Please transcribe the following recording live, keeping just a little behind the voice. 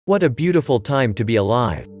What a beautiful time to be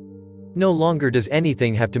alive. No longer does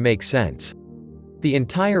anything have to make sense. The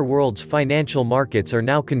entire world's financial markets are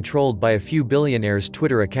now controlled by a few billionaires'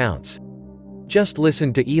 Twitter accounts. Just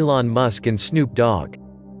listen to Elon Musk and Snoop Dogg.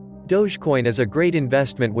 Dogecoin is a great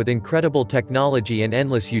investment with incredible technology and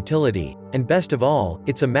endless utility, and best of all,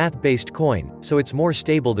 it's a math-based coin, so it's more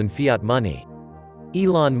stable than fiat money.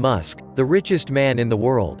 Elon Musk, the richest man in the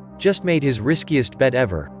world, just made his riskiest bet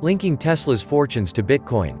ever, linking Tesla's fortunes to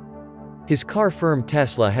Bitcoin. His car firm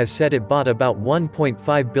Tesla has said it bought about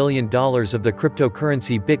 $1.5 billion of the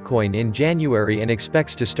cryptocurrency Bitcoin in January and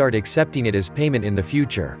expects to start accepting it as payment in the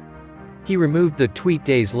future. He removed the tweet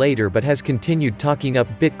days later but has continued talking up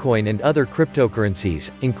Bitcoin and other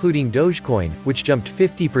cryptocurrencies, including Dogecoin, which jumped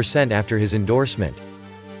 50% after his endorsement.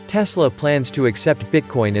 Tesla plans to accept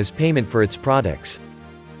Bitcoin as payment for its products.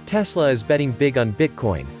 Tesla is betting big on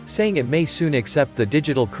Bitcoin, saying it may soon accept the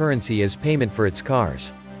digital currency as payment for its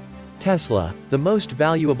cars. Tesla, the most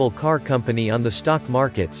valuable car company on the stock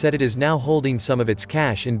market, said it is now holding some of its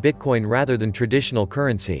cash in Bitcoin rather than traditional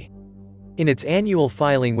currency. In its annual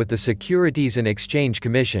filing with the Securities and Exchange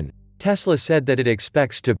Commission, Tesla said that it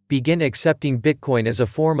expects to begin accepting Bitcoin as a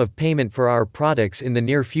form of payment for our products in the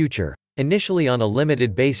near future, initially on a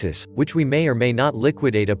limited basis, which we may or may not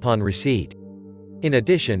liquidate upon receipt. In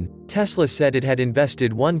addition, Tesla said it had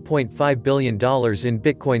invested $1.5 billion in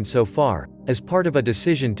Bitcoin so far, as part of a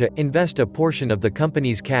decision to invest a portion of the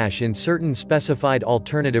company's cash in certain specified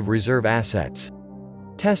alternative reserve assets.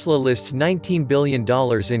 Tesla lists $19 billion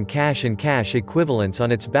in cash and cash equivalents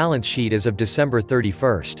on its balance sheet as of December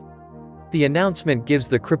 31st. The announcement gives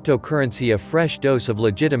the cryptocurrency a fresh dose of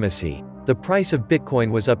legitimacy. The price of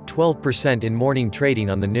Bitcoin was up 12% in morning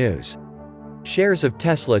trading on the news. Shares of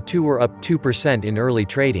Tesla too were up 2% in early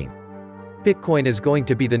trading. Bitcoin is going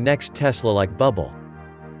to be the next Tesla-like bubble.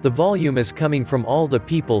 The volume is coming from all the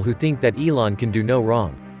people who think that Elon can do no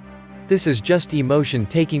wrong. This is just emotion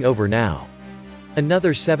taking over now.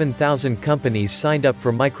 Another 7,000 companies signed up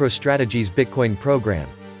for MicroStrategy's Bitcoin program.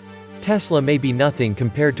 Tesla may be nothing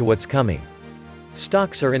compared to what's coming.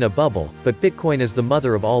 Stocks are in a bubble, but Bitcoin is the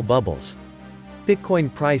mother of all bubbles.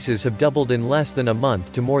 Bitcoin prices have doubled in less than a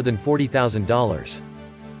month to more than $40,000.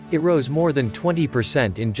 It rose more than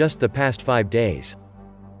 20% in just the past 5 days.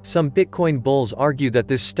 Some Bitcoin bulls argue that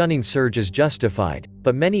this stunning surge is justified,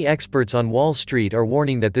 but many experts on Wall Street are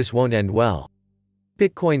warning that this won't end well.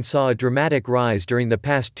 Bitcoin saw a dramatic rise during the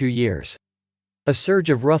past 2 years. A surge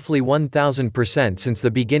of roughly 1,000% since the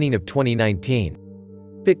beginning of 2019.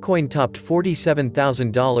 Bitcoin topped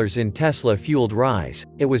 $47,000 in Tesla-fueled rise.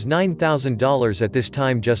 It was $9,000 at this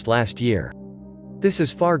time just last year. This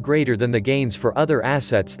is far greater than the gains for other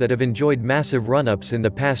assets that have enjoyed massive run-ups in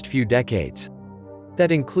the past few decades.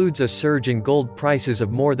 That includes a surge in gold prices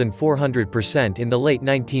of more than 400% in the late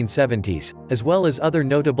 1970s, as well as other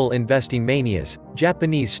notable investing manias: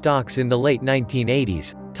 Japanese stocks in the late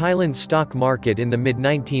 1980s, Thailand's stock market in the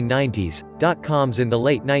mid-1990s, dot-coms in the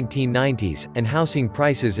late 1990s, and housing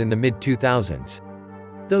prices in the mid-2000s.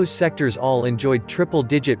 Those sectors all enjoyed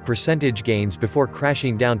triple-digit percentage gains before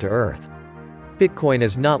crashing down to earth. Bitcoin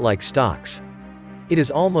is not like stocks. It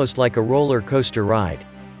is almost like a roller coaster ride.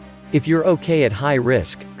 If you're okay at high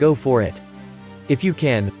risk, go for it. If you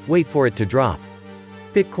can, wait for it to drop.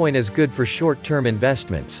 Bitcoin is good for short-term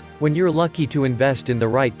investments. When you're lucky to invest in the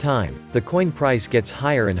right time, the coin price gets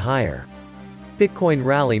higher and higher. Bitcoin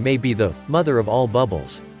rally may be the mother of all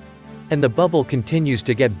bubbles. And the bubble continues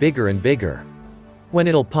to get bigger and bigger. When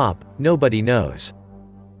it'll pop, nobody knows.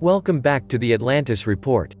 Welcome back to the Atlantis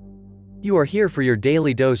Report. You are here for your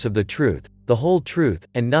daily dose of the truth, the whole truth,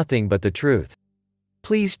 and nothing but the truth.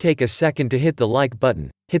 Please take a second to hit the like button,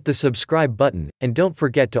 hit the subscribe button, and don't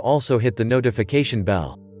forget to also hit the notification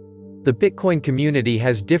bell. The Bitcoin community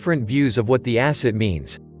has different views of what the asset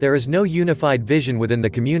means. There is no unified vision within the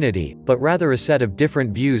community, but rather a set of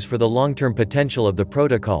different views for the long-term potential of the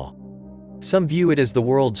protocol. Some view it as the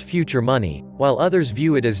world's future money, while others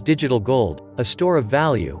view it as digital gold, a store of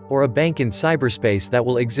value, or a bank in cyberspace that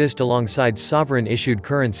will exist alongside sovereign-issued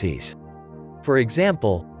currencies. For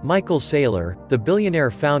example, Michael Saylor, the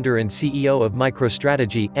billionaire founder and CEO of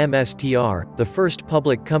MicroStrategy, MSTR, the first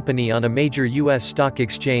public company on a major U.S. stock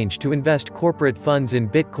exchange to invest corporate funds in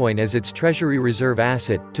Bitcoin as its treasury reserve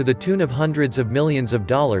asset, to the tune of hundreds of millions of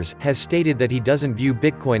dollars, has stated that he doesn't view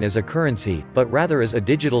Bitcoin as a currency, but rather as a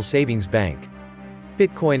digital savings bank.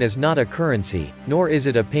 Bitcoin is not a currency, nor is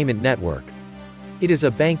it a payment network. It is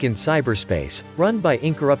a bank in cyberspace, run by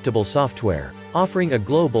incorruptible software, offering a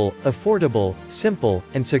global, affordable, simple,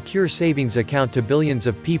 and secure savings account to billions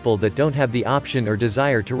of people that don't have the option or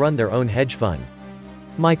desire to run their own hedge fund.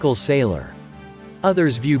 Michael Saylor.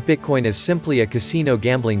 Others view Bitcoin as simply a casino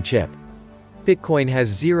gambling chip. Bitcoin has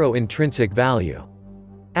zero intrinsic value.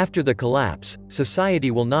 After the collapse,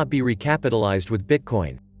 society will not be recapitalized with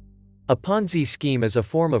Bitcoin. A Ponzi scheme is a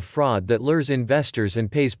form of fraud that lures investors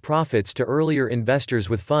and pays profits to earlier investors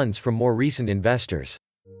with funds from more recent investors.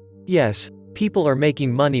 Yes, people are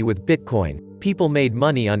making money with Bitcoin. People made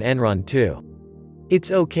money on Enron too.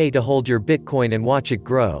 It's okay to hold your Bitcoin and watch it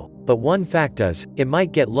grow, but one fact is, it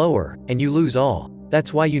might get lower, and you lose all.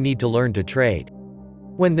 That's why you need to learn to trade.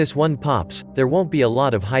 When this one pops, there won't be a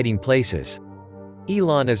lot of hiding places.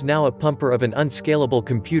 Elon is now a pumper of an unscalable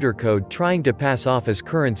computer code trying to pass off as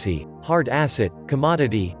currency, hard asset,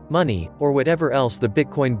 commodity, money, or whatever else the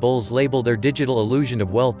Bitcoin bulls label their digital illusion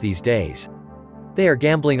of wealth these days. They are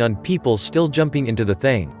gambling on people still jumping into the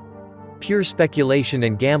thing. Pure speculation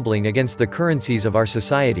and gambling against the currencies of our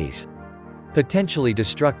societies. Potentially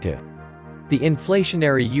destructive. The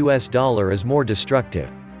inflationary US dollar is more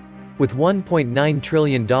destructive. With $1.9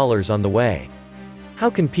 trillion on the way. How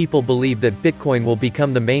can people believe that Bitcoin will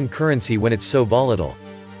become the main currency when it's so volatile?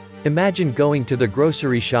 Imagine going to the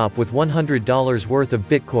grocery shop with $100 worth of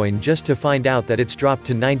Bitcoin just to find out that it's dropped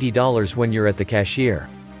to $90 when you're at the cashier.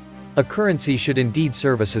 A currency should indeed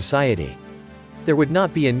serve a society. There would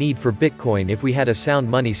not be a need for Bitcoin if we had a sound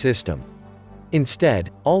money system. Instead,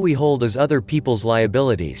 all we hold is other people's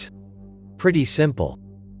liabilities. Pretty simple.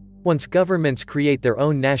 Once governments create their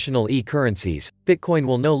own national e-currencies, Bitcoin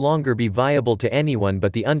will no longer be viable to anyone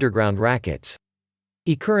but the underground rackets.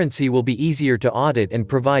 E-currency will be easier to audit and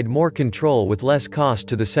provide more control with less cost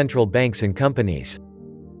to the central banks and companies.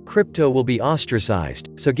 Crypto will be ostracized,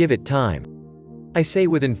 so give it time. I say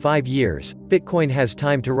within 5 years, Bitcoin has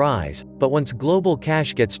time to rise, but once global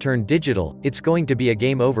cash gets turned digital, it's going to be a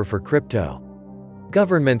game over for crypto.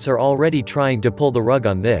 Governments are already trying to pull the rug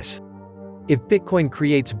on this. If Bitcoin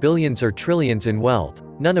creates billions or trillions in wealth,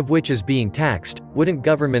 none of which is being taxed, wouldn't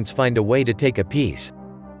governments find a way to take a piece?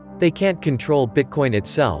 They can't control Bitcoin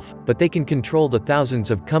itself, but they can control the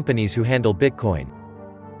thousands of companies who handle Bitcoin.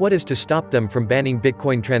 What is to stop them from banning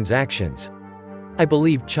Bitcoin transactions? I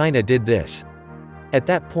believe China did this. At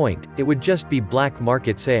that point, it would just be black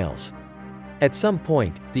market sales. At some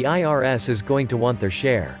point, the IRS is going to want their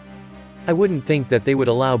share. I wouldn't think that they would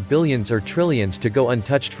allow billions or trillions to go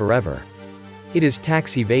untouched forever. It is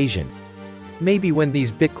tax evasion. Maybe when these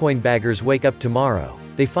Bitcoin baggers wake up tomorrow,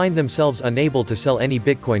 they find themselves unable to sell any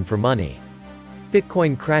Bitcoin for money.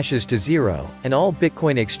 Bitcoin crashes to zero, and all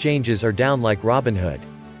Bitcoin exchanges are down like Robinhood.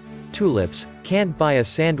 Tulips, can't buy a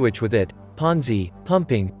sandwich with it, Ponzi,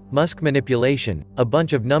 pumping, Musk manipulation, a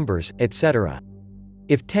bunch of numbers, etc.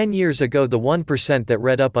 If 10 years ago the 1% that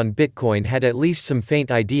read up on Bitcoin had at least some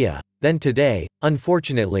faint idea, then today,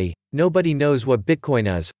 unfortunately, nobody knows what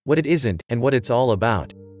Bitcoin is, what it isn't, and what it's all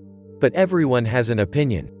about. But everyone has an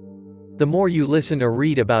opinion. The more you listen or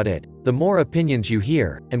read about it, the more opinions you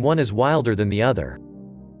hear, and one is wilder than the other.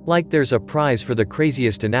 Like there's a prize for the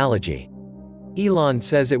craziest analogy. Elon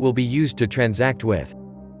says it will be used to transact with.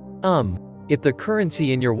 If the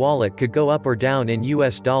currency in your wallet could go up or down in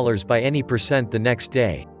US dollars by any percent the next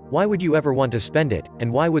day, why would you ever want to spend it,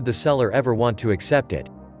 and why would the seller ever want to accept it?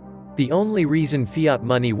 The only reason fiat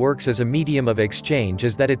money works as a medium of exchange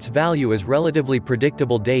is that its value is relatively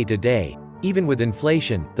predictable day to day. Even with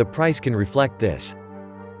inflation, the price can reflect this.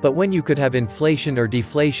 But when you could have inflation or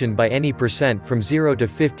deflation by any percent from 0 to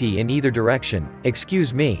 50 in either direction,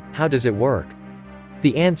 excuse me, how does it work?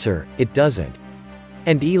 The answer, it doesn't.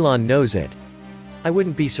 And Elon knows it. I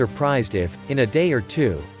wouldn't be surprised if, in a day or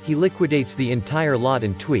two, he liquidates the entire lot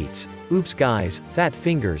and tweets, "Oops guys, fat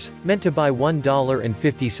fingers, meant to buy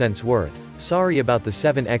 $1.50 worth, sorry about the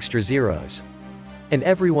 7 extra zeros." And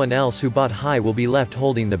everyone else who bought high will be left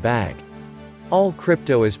holding the bag. All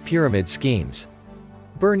crypto is pyramid schemes.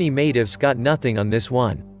 Bernie Madoff's got nothing on this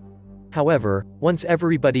one. However, once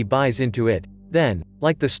everybody buys into it, then,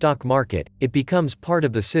 like the stock market, it becomes part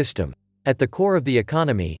of the system, at the core of the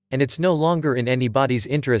economy, and it's no longer in anybody's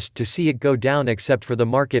interest to see it go down except for the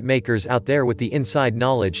market makers out there with the inside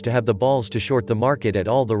knowledge to have the balls to short the market at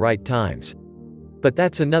all the right times. But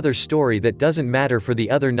that's another story that doesn't matter for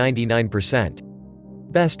the other 99%.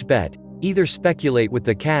 Best bet, either speculate with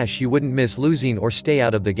the cash you wouldn't miss losing or stay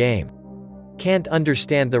out of the game. Can't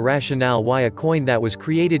understand the rationale why a coin that was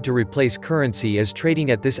created to replace currency is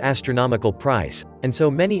trading at this astronomical price, and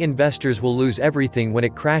so many investors will lose everything when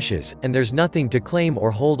it crashes, and there's nothing to claim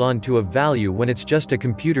or hold on to of value when it's just a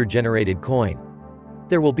computer-generated coin.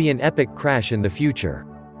 There will be an epic crash in the future.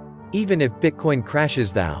 Even if Bitcoin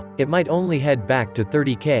crashes though, it might only head back to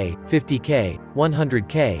 30K, 50K,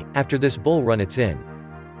 100K, after this bull run it's in.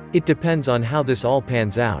 It depends on how this all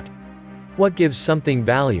pans out. What gives something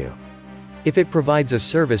value? If it provides a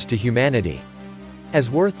service to humanity. As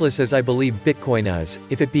worthless as I believe Bitcoin is,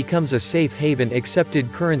 if it becomes a safe haven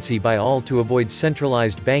accepted currency by all to avoid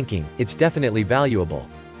centralized banking, it's definitely valuable.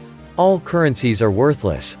 All currencies are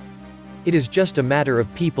worthless. It is just a matter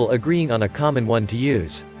of people agreeing on a common one to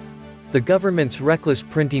use. The government's reckless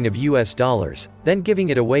printing of US dollars, then giving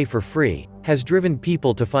it away for free, has driven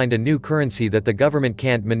people to find a new currency that the government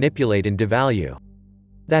can't manipulate and devalue.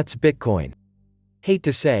 That's Bitcoin. Hate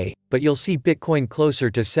to say, but you'll see Bitcoin closer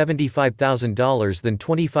to $75,000 than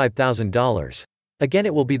 $25,000. Again,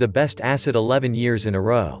 it will be the best asset 11 years in a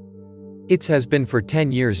row. It has been for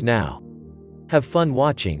 10 years now. Have fun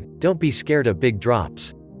watching, don't be scared of big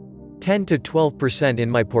drops. 10 to 12% in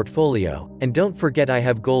my portfolio, and don't forget I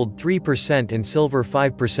have gold 3% and silver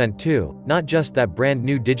 5% too, not just that brand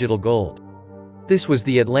new digital gold. This was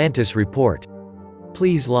the Atlantis Report.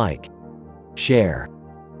 Please like, share,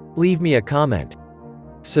 leave me a comment,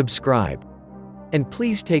 subscribe. And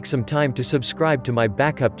please take some time to subscribe to my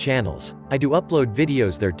backup channels, I do upload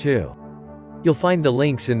videos there too. You'll find the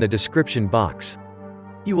links in the description box.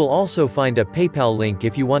 You will also find a PayPal link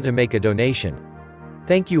if you want to make a donation.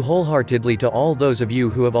 Thank you wholeheartedly to all those of you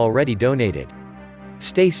who have already donated.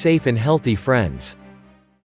 Stay safe and healthy, friends.